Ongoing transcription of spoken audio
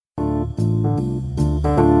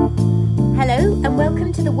Hello and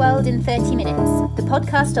welcome to The World in 30 Minutes, the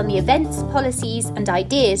podcast on the events, policies and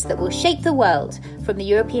ideas that will shape the world from the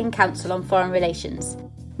European Council on Foreign Relations.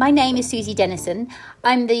 My name is Susie Dennison.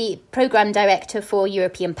 I'm the Programme Director for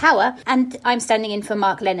European Power and I'm standing in for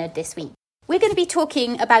Mark Leonard this week. We're going to be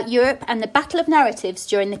talking about Europe and the battle of narratives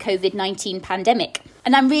during the COVID-19 pandemic.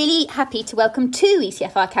 And I'm really happy to welcome two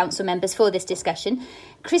ECFR Council members for this discussion,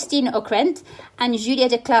 Christine Ockrent and Julia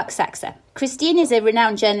de Clercq-Saxe. Christine is a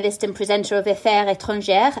renowned journalist and presenter of Affaires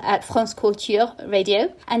étrangères at France Culture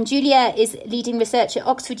Radio, and Julia is leading research at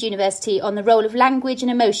Oxford University on the role of language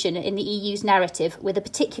and emotion in the EU's narrative, with a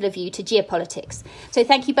particular view to geopolitics. So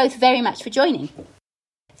thank you both very much for joining.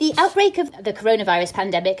 The outbreak of the coronavirus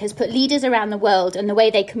pandemic has put leaders around the world and the way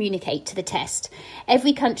they communicate to the test.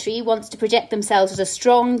 Every country wants to project themselves as a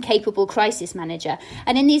strong, capable crisis manager.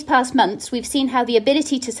 And in these past months, we've seen how the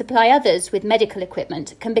ability to supply others with medical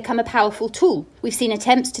equipment can become a powerful tool. We've seen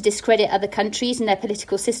attempts to discredit other countries and their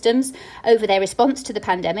political systems over their response to the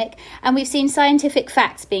pandemic. And we've seen scientific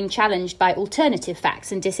facts being challenged by alternative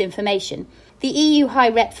facts and disinformation. The EU High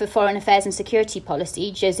Rep for Foreign Affairs and Security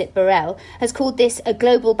Policy, Josep Borrell, has called this a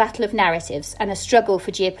global battle of narratives and a struggle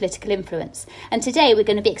for geopolitical influence. And today we're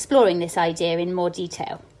going to be exploring this idea in more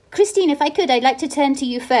detail. Christine, if I could, I'd like to turn to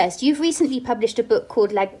you first. You've recently published a book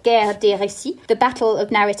called La Guerre des Récits, The Battle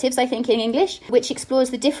of Narratives, I think in English, which explores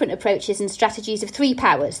the different approaches and strategies of three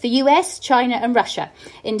powers, the US, China and Russia,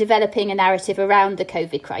 in developing a narrative around the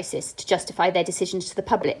COVID crisis to justify their decisions to the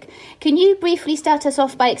public. Can you briefly start us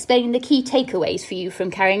off by explaining the key takeaways for you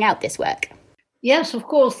from carrying out this work? Yes, of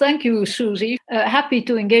course. Thank you, Susie. Happy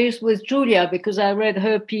to engage with Julia because I read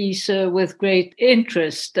her piece with great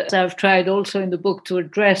interest. I've tried also in the book to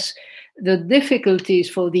address the difficulties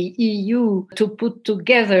for the EU to put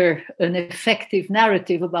together an effective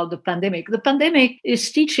narrative about the pandemic. The pandemic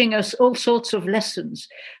is teaching us all sorts of lessons,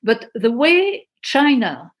 but the way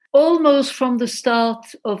China, almost from the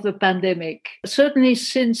start of the pandemic, certainly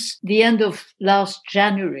since the end of last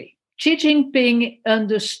January, Xi Jinping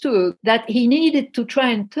understood that he needed to try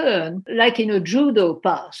and turn, like in a judo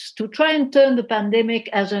pass, to try and turn the pandemic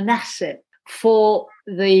as an asset for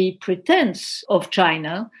the pretense of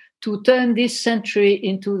China to turn this century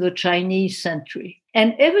into the Chinese century.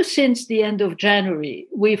 And ever since the end of January,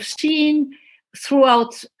 we've seen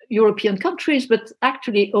throughout European countries, but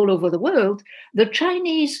actually all over the world, the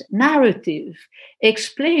Chinese narrative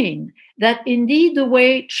explain that indeed the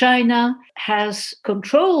way China has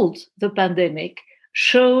controlled the pandemic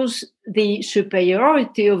shows the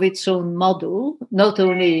superiority of its own model, not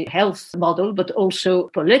only health model, but also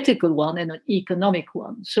political one and an economic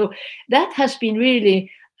one. So that has been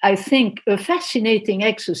really, I think, a fascinating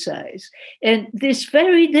exercise. And this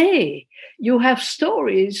very day, you have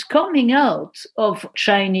stories coming out of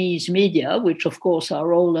Chinese media, which of course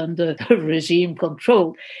are all under regime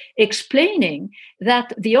control, explaining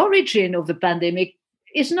that the origin of the pandemic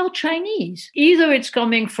is not Chinese. Either it's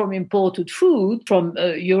coming from imported food, from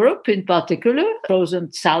Europe in particular,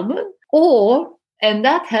 frozen salmon, or, and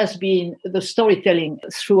that has been the storytelling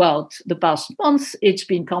throughout the past months, it's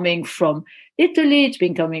been coming from Italy, it's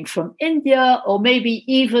been coming from India, or maybe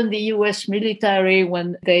even the US military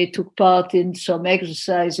when they took part in some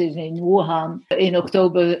exercises in Wuhan in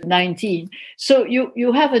October 19. So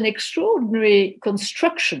you have an extraordinary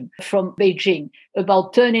construction from Beijing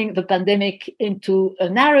about turning the pandemic into a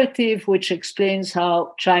narrative which explains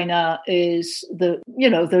how China is the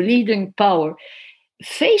leading power.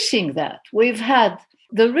 Facing that, we've had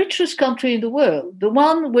the richest country in the world, the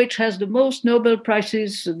one which has the most Nobel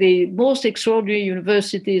Prizes, the most extraordinary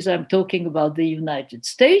universities, I'm talking about the United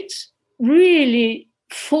States, really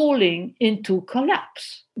falling into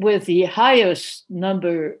collapse with the highest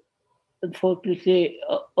number, unfortunately,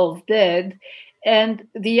 of dead, and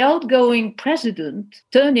the outgoing president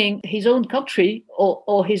turning his own country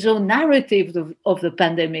or his own narrative of the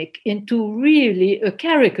pandemic into really a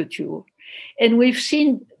caricature. And we've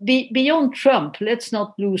seen, beyond Trump, let's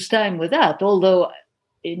not lose time with that, although,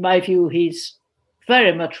 in my view, he's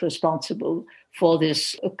very much responsible for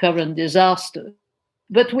this current disaster.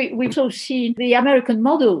 But we've also seen the American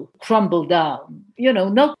model crumble down,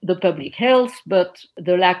 not the public health, but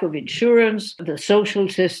the lack of insurance, the social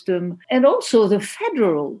system, and also the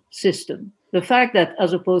federal system. The fact that,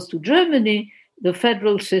 as opposed to Germany, the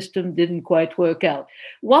federal system didn't quite work out.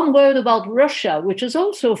 One word about Russia, which is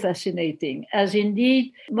also fascinating, as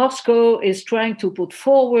indeed Moscow is trying to put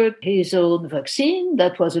forward his own vaccine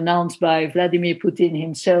that was announced by Vladimir Putin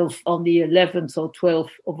himself on the 11th or 12th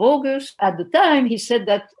of August. At the time, he said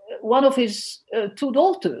that one of his two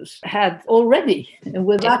daughters had already,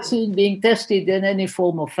 with vaccine being tested in any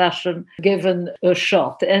form or fashion, given a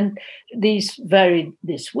shot. And this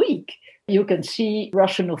week, you can see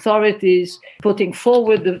Russian authorities putting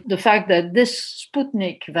forward the fact that this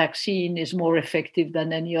Sputnik vaccine is more effective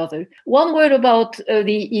than any other. One word about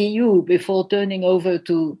the EU before turning over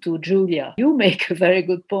to Julia. You make a very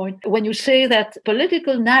good point when you say that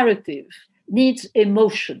political narrative needs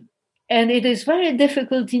emotion. And it is very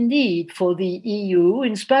difficult indeed for the EU,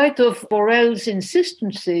 in spite of Borrell's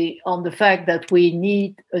insistency on the fact that we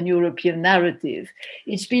need a European narrative.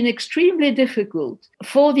 It's been extremely difficult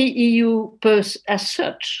for the EU as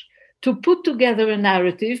such to put together a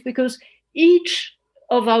narrative, because each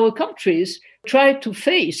of our countries tried to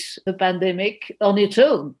face the pandemic on its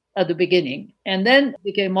own at the beginning. And then it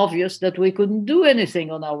became obvious that we couldn't do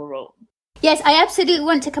anything on our own. Yes, I absolutely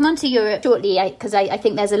want to come on to Europe shortly, because I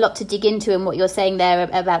think there's a lot to dig into in what you're saying there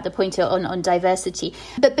about the point on diversity.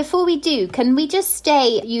 But before we do, can we just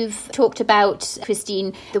stay? You've talked about,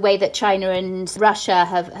 Christine, the way that China and Russia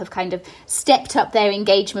have kind of stepped up their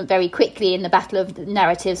engagement very quickly in the battle of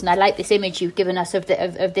narratives. And I like this image you've given us of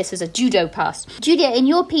this as a judo pass. Julia, in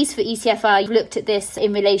your piece for ECFR, you've looked at this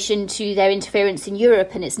in relation to their interference in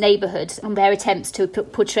Europe and its neighbourhood, and their attempts to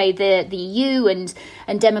portray the EU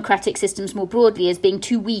and democratic systems more broadly as being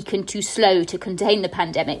too weak and too slow to contain the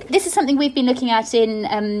pandemic. This is something we've been looking at in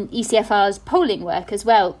ECFR's polling work as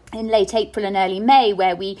well in late April and early May,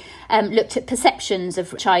 where we looked at perceptions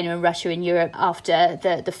of China and Russia in Europe after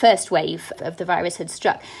the first wave of the virus had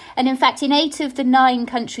struck. And in fact, in 8 of the 9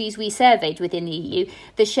 countries we surveyed within the EU,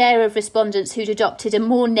 the share of respondents who'd adopted a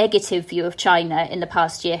more negative view of China in the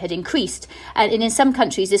past year had increased. And in some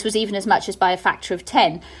countries, this was even as much as by a factor of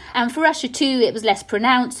 10. And for Russia too, it was less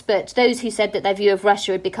pronounced, but those who said that their view of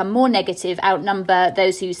Russia had become more negative outnumber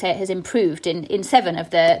those who say it has improved in 7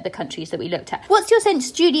 of the countries that we looked at. What's your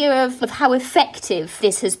sense, Julia, of how effective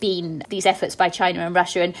this has been, these efforts by China and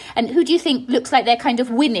Russia, and who do you think looks like they're kind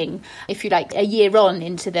of winning, if you like, a year on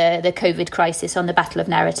into the COVID crisis on the battle of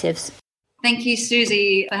narratives? Thank you,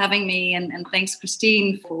 Susie, for having me, and thanks,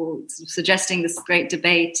 Christine, for suggesting this great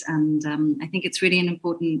debate. And I think it's really an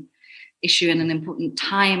important issue and an important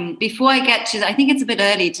time. Before I get to, I think it's a bit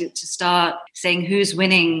early to start saying who's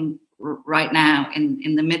winning right now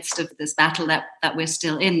in the midst of this battle that we're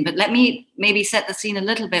still in. But let me maybe set the scene a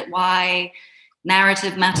little bit, why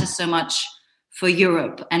narrative matters so much for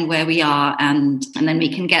Europe and where we are. And then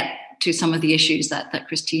we can get to some of the issues that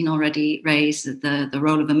Christine already raised, the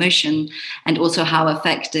role of emotion, and also how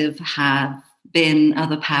effective have been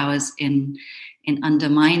other powers in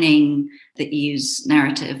undermining the EU's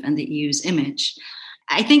narrative and the EU's image.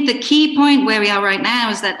 I think the key point where we are right now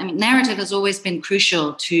is that, narrative has always been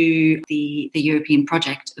crucial to the European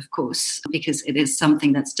project, of course, because it is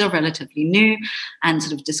something that's still relatively new, and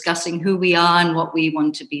sort of discussing who we are and what we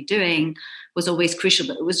want to be doing was always crucial,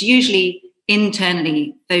 but it was usually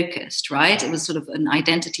internally focused, right? It was sort of an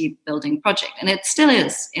identity building project, and it still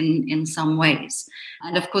is in some ways.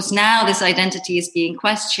 And of course, now this identity is being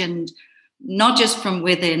questioned not just from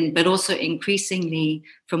within, but also increasingly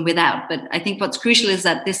from without. But I think what's crucial is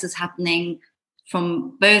that this is happening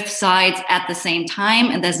from both sides at the same time,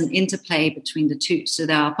 and there's an interplay between the two. So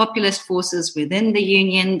there are populist forces within the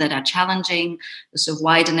Union that are challenging the sort of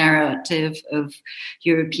wider narrative of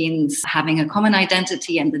Europeans having a common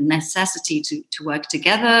identity and the necessity to work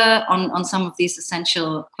together on some of these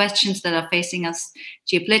essential questions that are facing us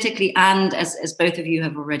geopolitically. And as both of you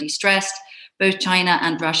have already stressed, both China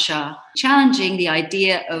and Russia challenging the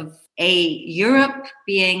idea of Europe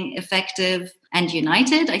being effective and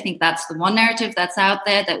united. I think that's the one narrative that's out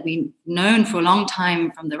there that we've known for a long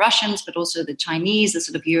time from the Russians, but also the Chinese, the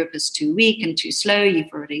sort of Europe is too weak and too slow.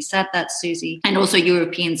 You've already said that, Susie. And also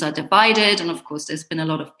Europeans are divided. And of course, there's been a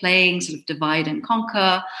lot of playing, sort of divide and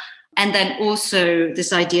conquer. And then also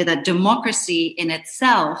this idea that democracy in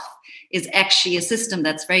itself is actually a system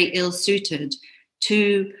that's very ill-suited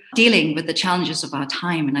to dealing with the challenges of our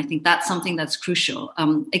time. And I think that's something that's crucial.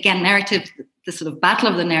 Again, narrative, the sort of battle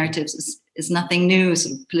of the narratives is nothing new.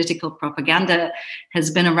 Sort of political propaganda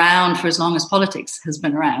has been around for as long as politics has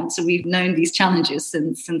been around. So we've known these challenges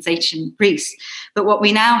since ancient Greece. But what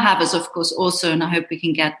we now have is, of course, also, and I hope we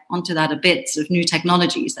can get onto that a bit, sort of new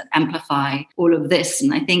technologies that amplify all of this.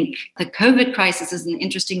 And I think the COVID crisis is an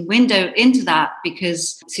interesting window into that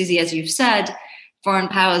because, Susie, as you've said, foreign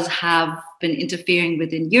powers have been interfering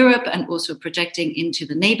within Europe and also projecting into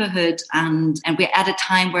the neighborhood. And we're at a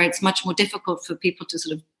time where it's much more difficult for people to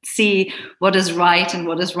sort of see what is right and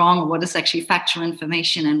what is wrong, or what is actually factual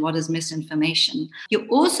information and what is misinformation. You're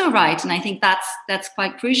also right, and I think that's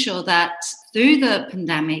quite crucial, that through the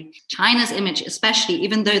pandemic, China's image especially,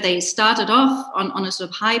 even though they started off on a sort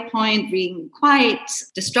of high point, being quite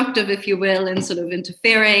destructive, if you will, and sort of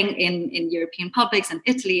interfering in European publics and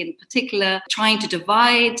Italy in particular, trying to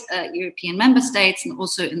divide European member states, and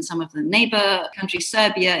also in some of the neighbor countries,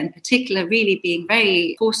 Serbia in particular, really being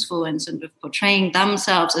very forceful and sort of portraying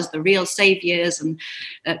themselves as the real saviors. And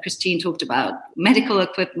Christine talked about medical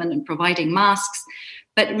equipment and providing masks.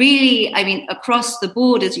 But really, I mean, across the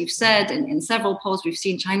board, as you've said, in several polls, we've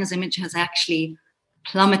seen China's image has actually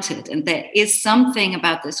plummeted. And there is something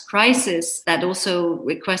about this crisis that also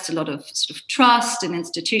requires a lot of sort of trust in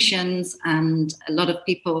institutions. And a lot of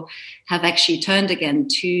people have actually turned again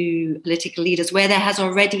to political leaders where there has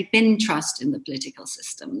already been trust in the political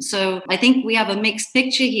system. So I think we have a mixed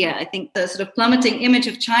picture here. I think the sort of plummeting image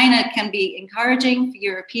of China can be encouraging for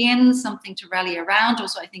Europeans, something to rally around.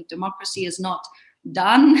 Also, I think democracy is not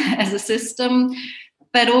done as a system,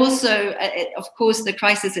 but also, of course, the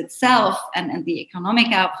crisis itself and the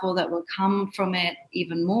economic outfall that will come from it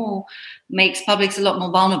even more makes publics a lot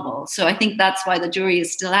more vulnerable. So I think that's why the jury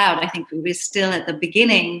is still out. I think we're still at the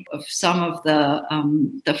beginning of some of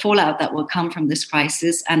the fallout that will come from this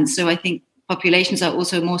crisis. And so I think populations are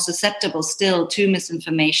also more susceptible still to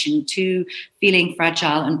misinformation, to feeling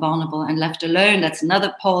fragile and vulnerable and left alone. That's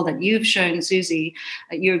another poll that you've shown, Susie.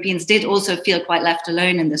 Europeans did also feel quite left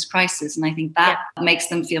alone in this crisis. And I think that makes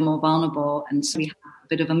them feel more vulnerable. And so we have a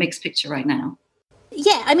bit of a mixed picture right now.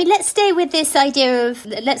 Yeah, I mean, let's stay with this idea of,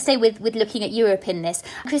 let's stay with looking at Europe in this.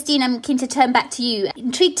 Christine, I'm keen to turn back to you.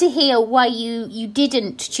 Intrigued to hear why you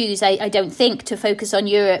didn't choose, I don't think, to focus on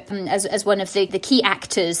Europe as one of the key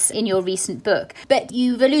actors in your recent book. But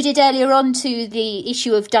you've alluded earlier on to the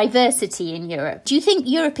issue of diversity in Europe. Do you think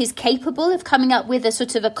Europe is capable of coming up with a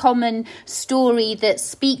sort of a common story that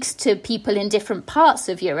speaks to people in different parts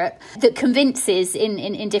of Europe, that convinces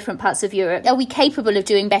in different parts of Europe? Are we capable of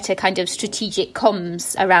doing better kind of strategic comms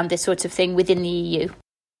around this sort of thing within the EU?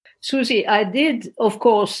 Susie, I did, of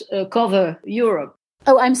course, cover Europe.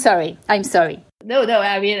 Oh, I'm sorry. No,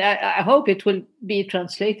 I mean, I hope it will be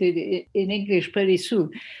translated in English pretty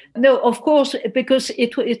soon. No, of course, because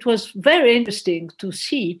it was very interesting to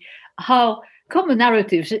see how common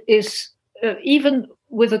narratives is, even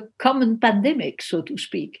with a common pandemic, so to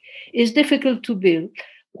speak, is difficult to build.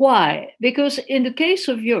 Why? Because in the case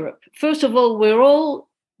of Europe, first of all, we're all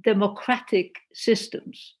democratic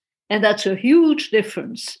systems. And that's a huge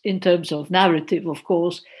difference in terms of narrative, of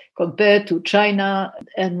course, compared to China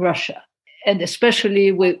and Russia. And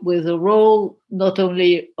especially with the role not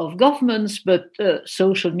only of governments, but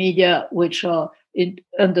social media, which are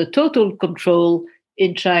under total control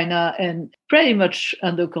in China and pretty much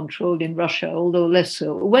under control in Russia, although less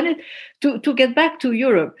so. To get back to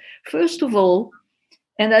Europe, first of all,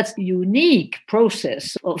 and that's the unique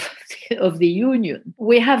process of the Union,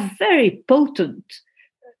 we have very potent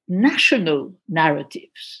national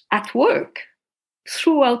narratives at work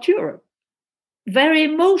throughout Europe, very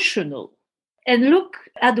emotional. And look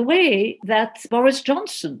at the way that Boris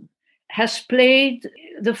Johnson has played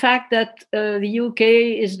the fact that the UK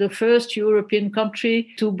is the first European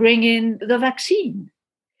country to bring in the vaccine.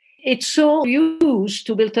 It's so used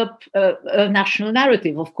to build up a national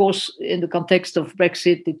narrative. Of course, in the context of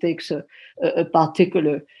Brexit, it takes a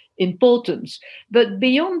particular importance. But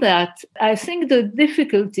beyond that, I think the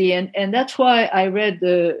difficulty, and that's why I read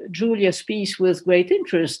Julia's piece with great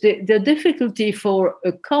interest, the difficulty for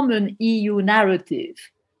a common EU narrative.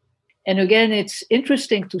 And again, it's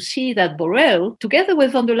interesting to see that Borrell, together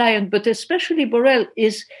with von der Leyen, but especially Borrell,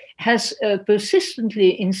 has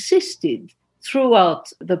persistently insisted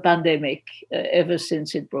throughout the pandemic, ever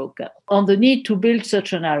since it broke out, on the need to build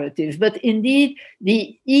such a narrative. But indeed,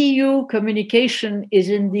 the EU communication is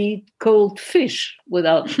indeed cold fish,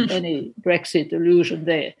 without any Brexit allusion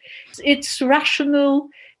there. It's rational,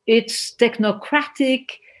 it's technocratic,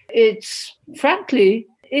 frankly,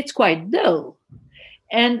 it's quite dull.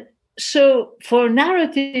 And so for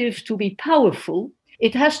narrative to be powerful,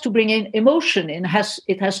 it has to bring in emotion, it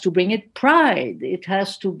has to bring in pride, it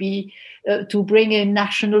has to be to bring in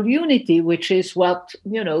national unity, which is what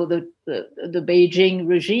the Beijing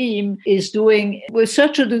regime is doing with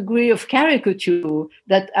such a degree of caricature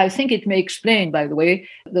that I think it may explain, by the way,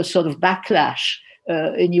 the sort of backlash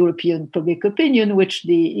in European public opinion, which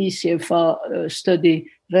the ECFR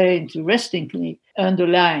study very interestingly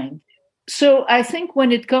underlined. So I think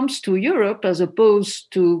when it comes to Europe, as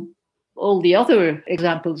opposed to all the other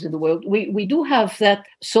examples in the world, we do have that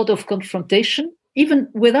sort of confrontation, even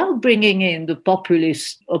without bringing in the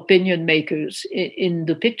populist opinion makers in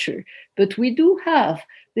the picture. But we do have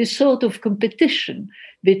this sort of competition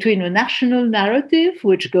between a national narrative,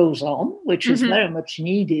 which goes on, which is very much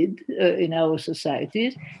needed in our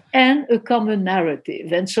societies, and a common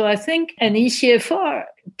narrative. And so I think an ECFR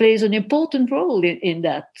plays an important role in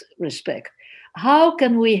that respect. How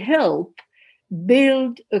can we help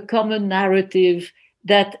build a common narrative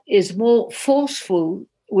that is more forceful,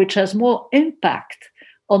 which has more impact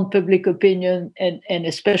on public opinion and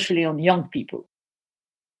especially on young people?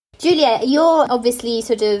 Julia, you're obviously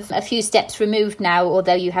sort of a few steps removed now,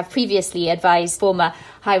 although you have previously advised former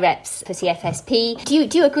high reps for CFSP.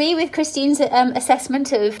 Do you agree with Christine's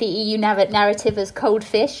assessment of the EU narrative as cold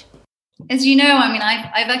fish? As you know, I mean,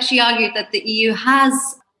 I've actually argued that the EU has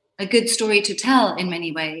a good story to tell in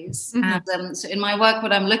many ways. And so in my work,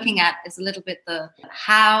 what I'm looking at is a little bit the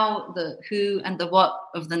how, the who, and the what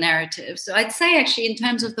of the narrative. So I'd say actually in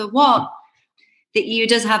terms of the what, the EU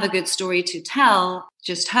does have a good story to tell.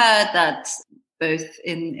 Just heard that both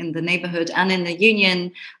in the neighborhood and in the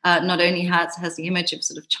union, not only has the image of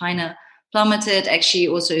sort of China plummeted, actually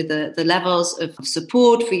also the levels of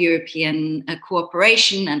support for European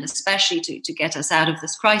cooperation, and especially to get us out of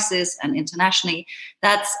this crisis and internationally,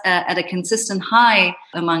 that's at a consistent high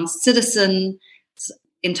amongst citizens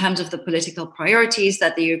in terms of the political priorities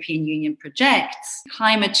that the European Union projects.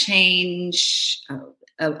 Climate change,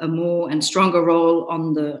 a more and stronger role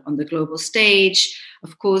on the global stage,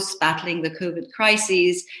 of course, battling the COVID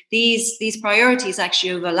crises. These priorities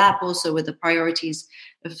actually overlap also with the priorities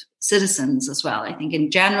of citizens as well. I think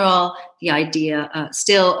in general, the idea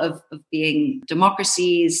still of being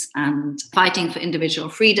democracies and fighting for individual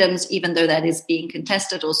freedoms, even though that is being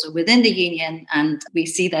contested also within the union, and we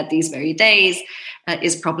see that these very days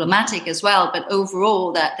is problematic as well. But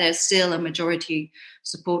overall, that there's still a majority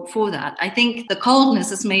support for that. I think the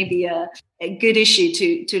coldness is maybe a good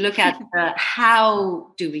issue to look at.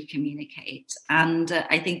 How do we communicate? And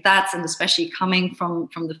I think that's, and especially coming from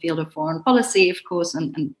the field of foreign policy, of course,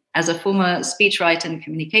 and as a former speechwriter and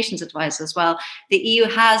communications advisor as well, the EU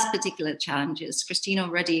has particular challenges. Christine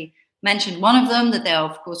already mentioned one of them, that there are,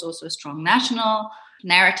 of course, also strong national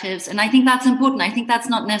narratives. And I think that's important. I think that's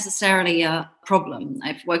not necessarily a problem.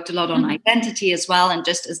 I've worked a lot on identity as well. And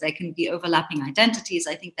just as there can be overlapping identities,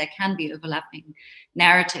 I think there can be overlapping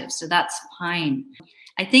narratives. So that's fine.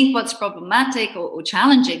 I think what's problematic or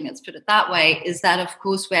challenging, let's put it that way, is that, of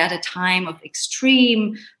course, we're at a time of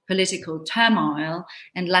extreme political turmoil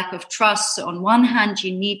and lack of trust. So on one hand,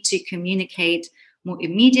 you need to communicate more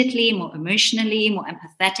immediately, more emotionally, more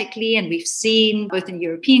empathetically. And we've seen both in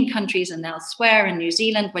European countries and elsewhere in New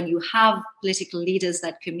Zealand, when you have political leaders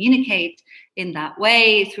that communicate in that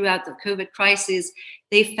way throughout the COVID crisis,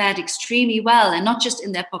 they've fared extremely well, and not just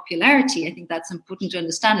in their popularity. I think that's important to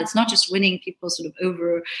understand. It's not just winning people sort of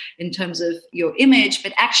over in terms of your image,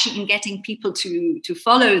 but actually in getting people to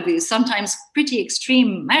follow these sometimes pretty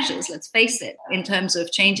extreme measures, let's face it, in terms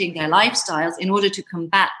of changing their lifestyles in order to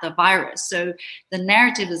combat the virus. So the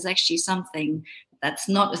narrative is actually something that's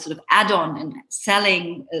not a sort of add-on and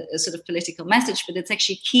selling a sort of political message, but it's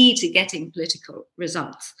actually key to getting political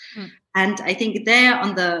results. And I think there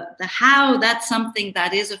on the how, that's something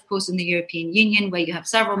that is, of course, in the European Union, where you have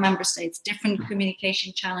several member states, different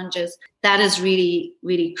communication challenges, that is really,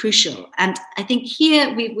 really crucial. And I think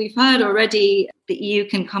here we've heard already the EU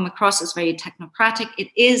can come across as very technocratic. It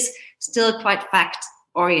is still quite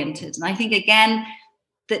fact-oriented. And I think, again,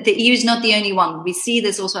 the EU is not the only one. We see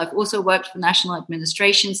this also. I've also worked for national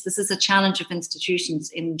administrations. This is a challenge of institutions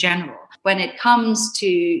in general. When it comes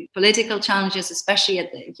to political challenges, especially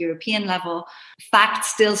at the European level,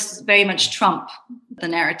 facts still very much trump the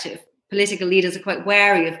narrative. Political leaders are quite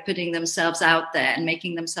wary of putting themselves out there and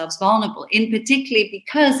making themselves vulnerable, in particularly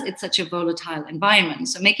because it's such a volatile environment.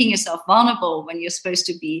 So making yourself vulnerable when you're supposed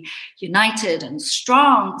to be united and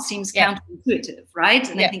strong seems counterintuitive, right?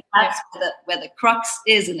 And I think that's where the crux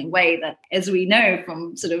is, in a way, that, as we know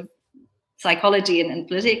from sort of psychology and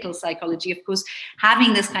political psychology, of course,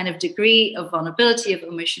 having this kind of degree of vulnerability, of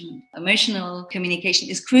emotional communication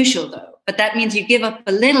is crucial, though. But that means you give up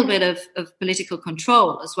a little bit of political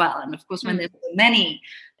control as well. And of course, when there's many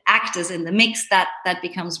actors in the mix, that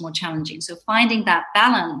becomes more challenging. So finding that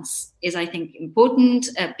balance is, I think, important,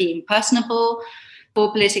 being personable. For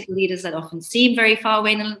political leaders that often seem very far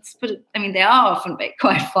away, and let's put it, I mean, they are often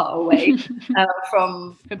quite far away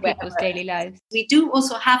from people's daily lives. We do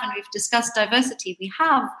also have, and we've discussed diversity, we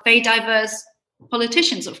have very diverse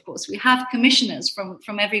politicians, of course. We have commissioners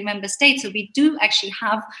from every member state. So we do actually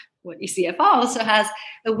have what ECFR also has,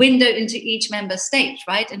 a window into each member state,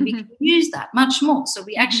 right? And we can use that much more. So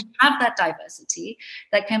we actually have that diversity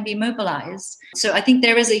that can be mobilized. So I think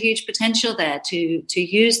there is a huge potential there to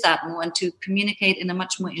use that more and to communicate in a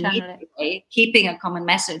much more immediate way, keeping a common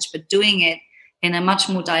message, but doing it in a much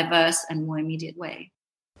more diverse and more immediate way.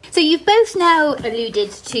 So you've both now alluded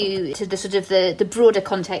to the sort of the broader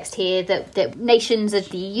context here that nations of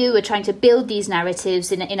the EU are trying to build these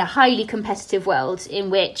narratives in a highly competitive world in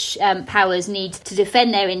which powers need to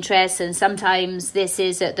defend their interests, and sometimes this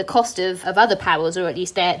is at the cost of other powers, or at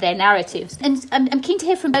least their narratives. And I'm keen to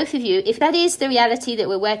hear from both of you, if that is the reality that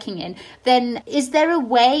we're working in, then is there a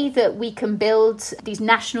way that we can build these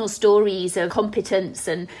national stories of competence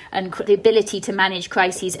and the ability to manage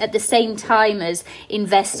crises at the same time as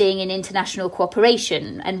investing in international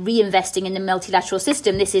cooperation and reinvesting in the multilateral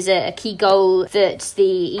system? This is a key goal that the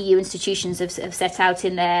EU institutions have set out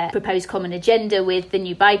in their proposed common agenda with the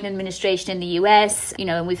new Biden administration in the US,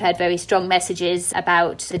 and we've heard very strong messages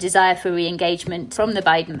about the desire for re-engagement from the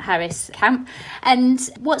Biden-Harris camp. And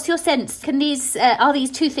what's your sense? Are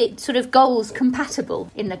these two sort of goals compatible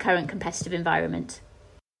in the current competitive environment?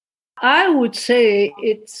 I would say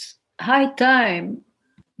it's high time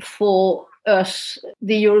for us,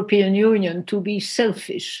 the European Union, to be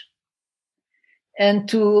selfish and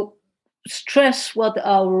to stress what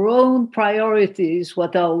our own priorities,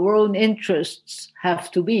 what our own interests have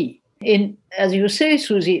to be. In, as you say,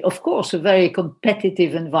 Susie, of course, a very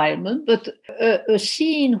competitive environment, but a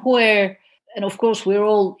scene where, and of course, we're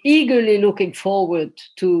all eagerly looking forward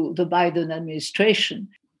to the Biden administration,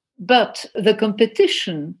 but the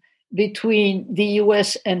competition between the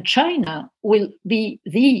US and China will be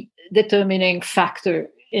the determining factor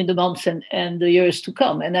in the months and the years to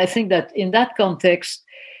come. And I think that in that context,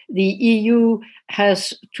 the EU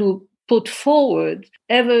has to put forward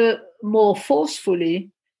ever more forcefully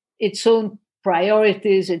its own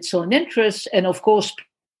priorities, its own interests, and of course,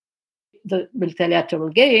 the multilateral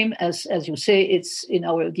game, as you say, it's in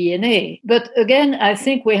our DNA. But again, I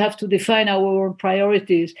think we have to define our own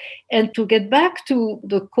priorities and to get back to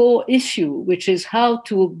the core issue, which is how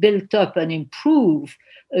to build up and improve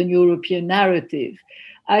a European narrative.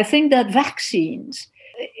 I think that vaccines,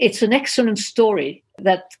 it's an excellent story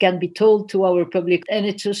that can be told to our public. And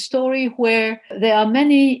it's a story where there are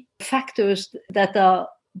many factors that are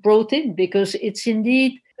brought in, because it's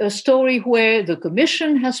indeed a story where the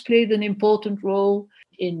Commission has played an important role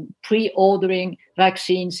in pre-ordering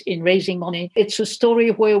vaccines, in raising money. It's a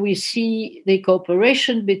story where we see the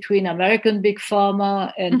cooperation between American big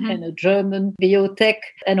pharma and a German biotech,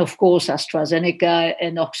 and of course AstraZeneca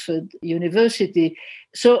and Oxford University.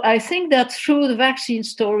 So I think that through the vaccine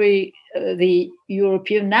story, the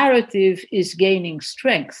European narrative is gaining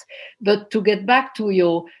strength. But to get back to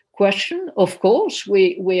your question, of course,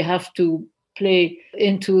 we have to play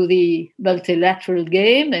into the multilateral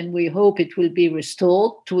game, and we hope it will be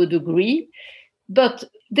restored to a degree. But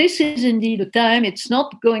this is indeed a time, it's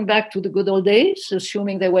not going back to the good old days,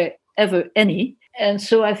 assuming there were ever any. And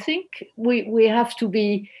so I think we have to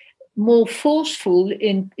be more forceful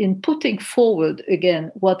in putting forward,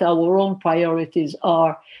 again, what our own priorities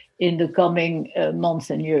are in the coming months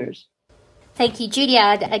and years. Thank you.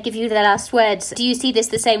 Julia, I give you the last words. Do you see this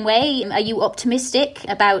the same way? Are you optimistic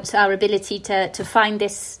about our ability to find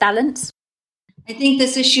this balance? I think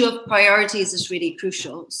this issue of priorities is really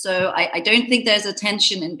crucial. So I don't think there's a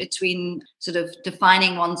tension in between sort of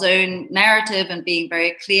defining one's own narrative and being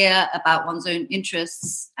very clear about one's own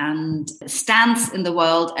interests and stance in the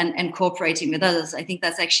world and cooperating with others. I think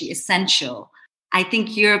that's actually essential. I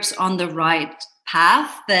think Europe's on the right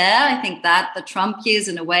path there. I think that the Trump years,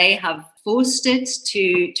 in a way, have forced it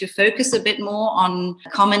to focus a bit more on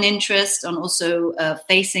common interest, on also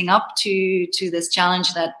facing up to this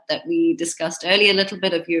challenge that we discussed earlier, a little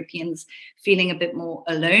bit of Europeans feeling a bit more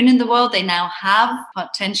alone in the world. They now have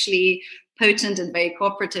potentially potent and very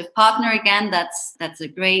cooperative partner again. That's a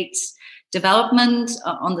great development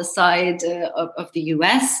on the side of the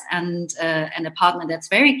US and a partner that's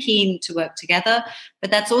very keen to work together.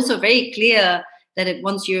 But that's also very clear that it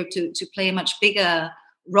wants Europe to play a much bigger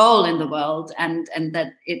role in the world, and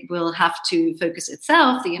that it will have to focus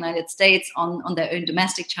itself, the United States, on their own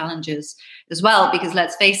domestic challenges as well. Because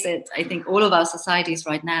let's face it, I think all of our societies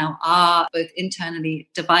right now are both internally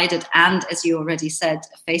divided and, as you already said,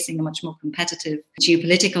 facing a much more competitive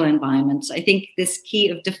geopolitical environment. So I think this key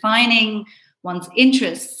of defining one's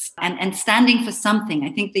interests and standing for something,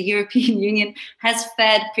 I think the European Union has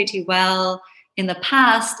fared pretty well in the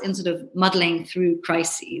past in sort of muddling through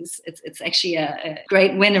crises. It's actually a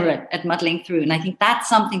great winner at muddling through. And I think that's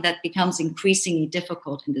something that becomes increasingly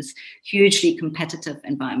difficult in this hugely competitive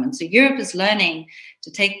environment. So Europe is learning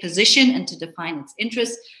to take position and to define its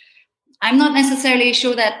interests. I'm not necessarily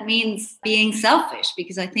sure that means being selfish,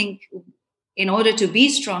 because I think in order to be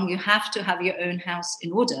strong, you have to have your own house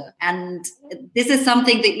in order. And this is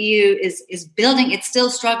something the EU is building. It's still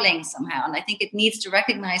struggling somehow. And I think it needs to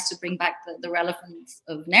recognize, to bring back the relevance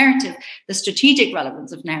of narrative, the strategic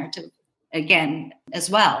relevance of narrative again as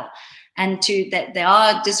well. And that there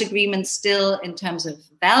are disagreements still in terms of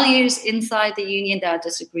values inside the union. There are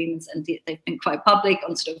disagreements, and they've been quite public,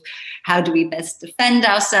 on sort of how do we best defend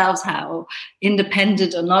ourselves, how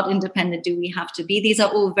independent or not independent do we have to be. These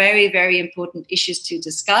are all very, very important issues to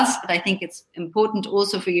discuss. But I think it's important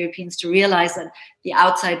also for Europeans to realize that the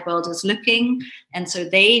outside world is looking. And so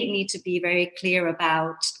they need to be very clear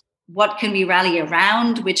about what can we rally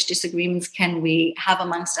around, which disagreements can we have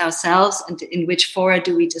amongst ourselves, and in which fora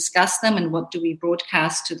do we discuss them, and what do we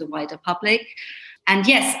broadcast to the wider public. And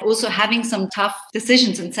yes, also having some tough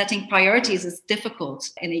decisions and setting priorities is difficult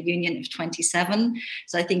in a union of 27.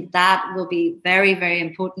 So I think that will be very, very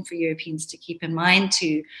important for Europeans to keep in mind,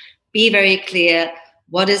 to be very clear.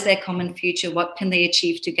 What is their common future? What can they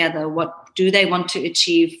achieve together? What do they want to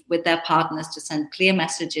achieve with their partners, to send clear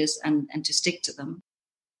messages and to stick to them?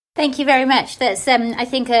 Thank you very much. That's, I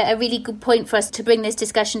think, a really good point for us to bring this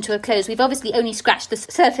discussion to a close. We've obviously only scratched the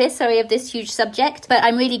surface, of this huge subject, but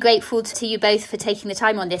I'm really grateful to you both for taking the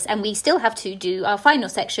time on this. And we still have to do our final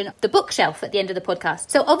section, the bookshelf, at the end of the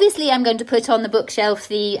podcast. So obviously, I'm going to put on the bookshelf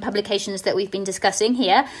the publications that we've been discussing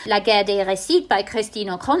here. La Guerre des Récits by Christine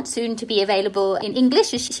Ockrent, soon to be available in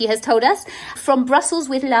English, as she has told us. From Brussels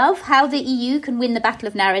with Love, How the EU Can Win the Battle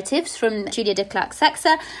of Narratives, from Julia de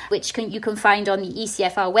Klerk-Saxe, which you can find on the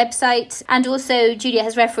ECFR website. And also Julia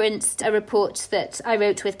has referenced a report that I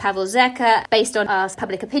wrote with Pavel Zerka based on our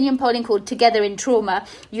public opinion polling called Together in Trauma,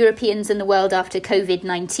 Europeans and the World After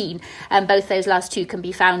COVID-19. Both those last two can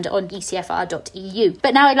be found on ecfr.eu.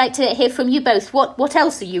 But now I'd like to hear from you both. What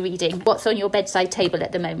else are you reading? What's on your bedside table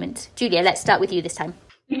at the moment? Julia, let's start with you this time.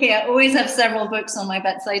 Okay, I always have several books on my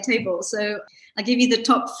bedside table. So I'll give you the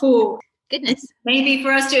top four. Goodness. Maybe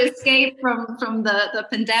for us to escape from the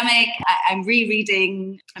pandemic, I'm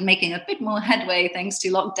rereading and making a bit more headway thanks to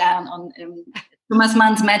lockdown on Thomas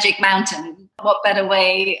Mann's Magic Mountain. What better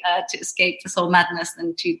way to escape this whole madness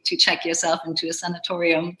than to check yourself into a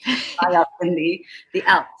sanatorium high up in the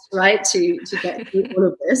Alps, right? To get through all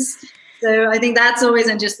of this. So I think that's always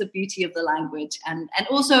in just the beauty of the language. And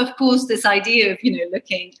also, of course, this idea of,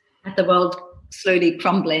 looking at the world slowly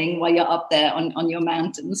crumbling while you're up there on your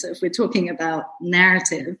mountain. So if we're talking about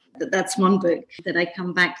narrative, that's one book that I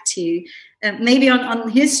come back to. Maybe on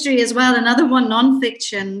history as well, another one,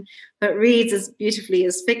 nonfiction, but reads as beautifully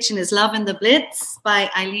as fiction, is Love in the Blitz by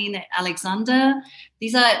Eileen Alexander.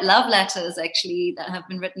 These are love letters, actually, that have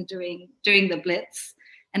been written during the Blitz.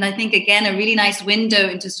 And I think, again, a really nice window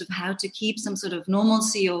into sort of how to keep some sort of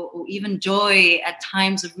normalcy or even joy at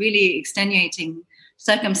times of really extenuating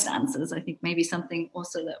circumstances. I think maybe something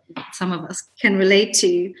also that some of us can relate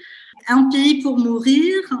to. Un pays pour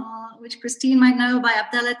mourir, which Christine might know, by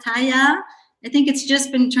Abdallah Taya. I think it's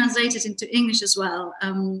just been translated into English as well.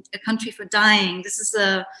 A Country for Dying. This is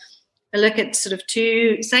a look at sort of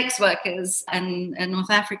two sex workers, and a North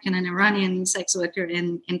African and Iranian sex worker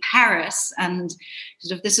in Paris. And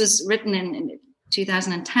sort of this was written in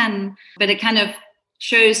 2010, but it kind of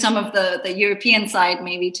shows some of the European side,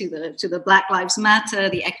 maybe to the Black Lives Matter,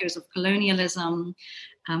 the echoes of colonialism.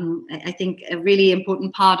 I think a really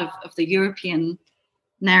important part of the European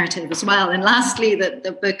narrative as well. And lastly,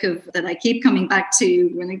 the book that I keep coming back to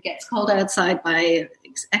when it gets cold outside, by an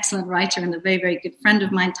excellent writer and a very, very good friend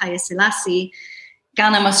of mine, Taya Selassie,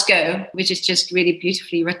 Ghana Must Go, which is just really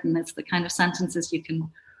beautifully written. It's the kind of sentences you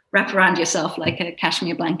can wrap around yourself like a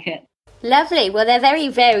cashmere blanket. Lovely. Well, they're very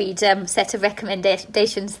varied set of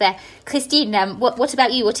recommendations there. Christine, what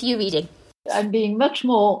about you? What are you reading? I'm being much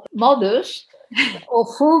more modest or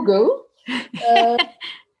frugal.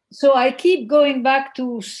 So I keep going back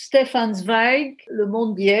to Stefan Zweig, Le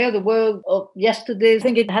Monde d'hier, the world of yesterday. I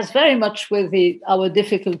think it has very much with our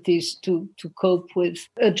difficulties to cope with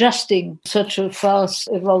adjusting such a fast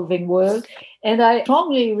evolving world. And I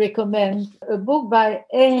strongly recommend a book by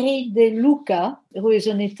Eri De Luca, who is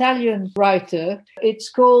an Italian writer. It's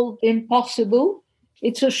called Impossible.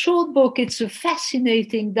 It's a short book. It's a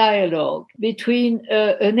fascinating dialogue between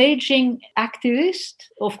an aging activist.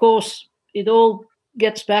 Of course, it all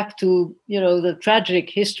gets back to, the tragic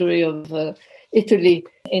history of Italy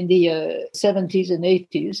in the 70s and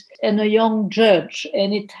 80s, and a young judge.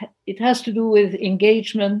 And it has to do with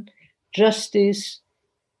engagement, justice,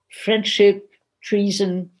 friendship,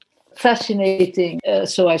 treason. Fascinating.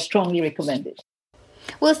 So I strongly recommend it.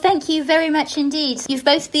 Well, thank you very much indeed. You've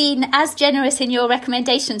both been as generous in your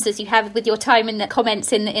recommendations as you have with your time in the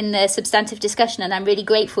comments in the substantive discussion, and I'm really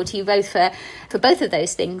grateful to you both for both of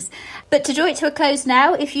those things. But to draw it to a close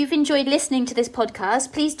now, if you've enjoyed listening to this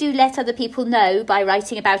podcast, please do let other people know by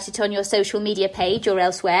writing about it on your social media page or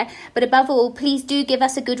elsewhere. But above all, please do give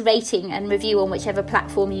us a good rating and review on whichever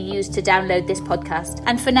platform you use to download this podcast.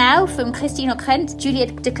 And for now, from Christine Ockrent, Julia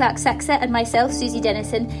de Klerk-Saxe and myself, Susie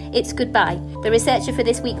Dennison, it's goodbye. The researcher for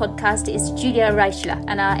this week's podcast is Julia Reichler,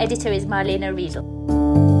 and our editor is Marlene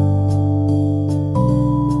Riedel.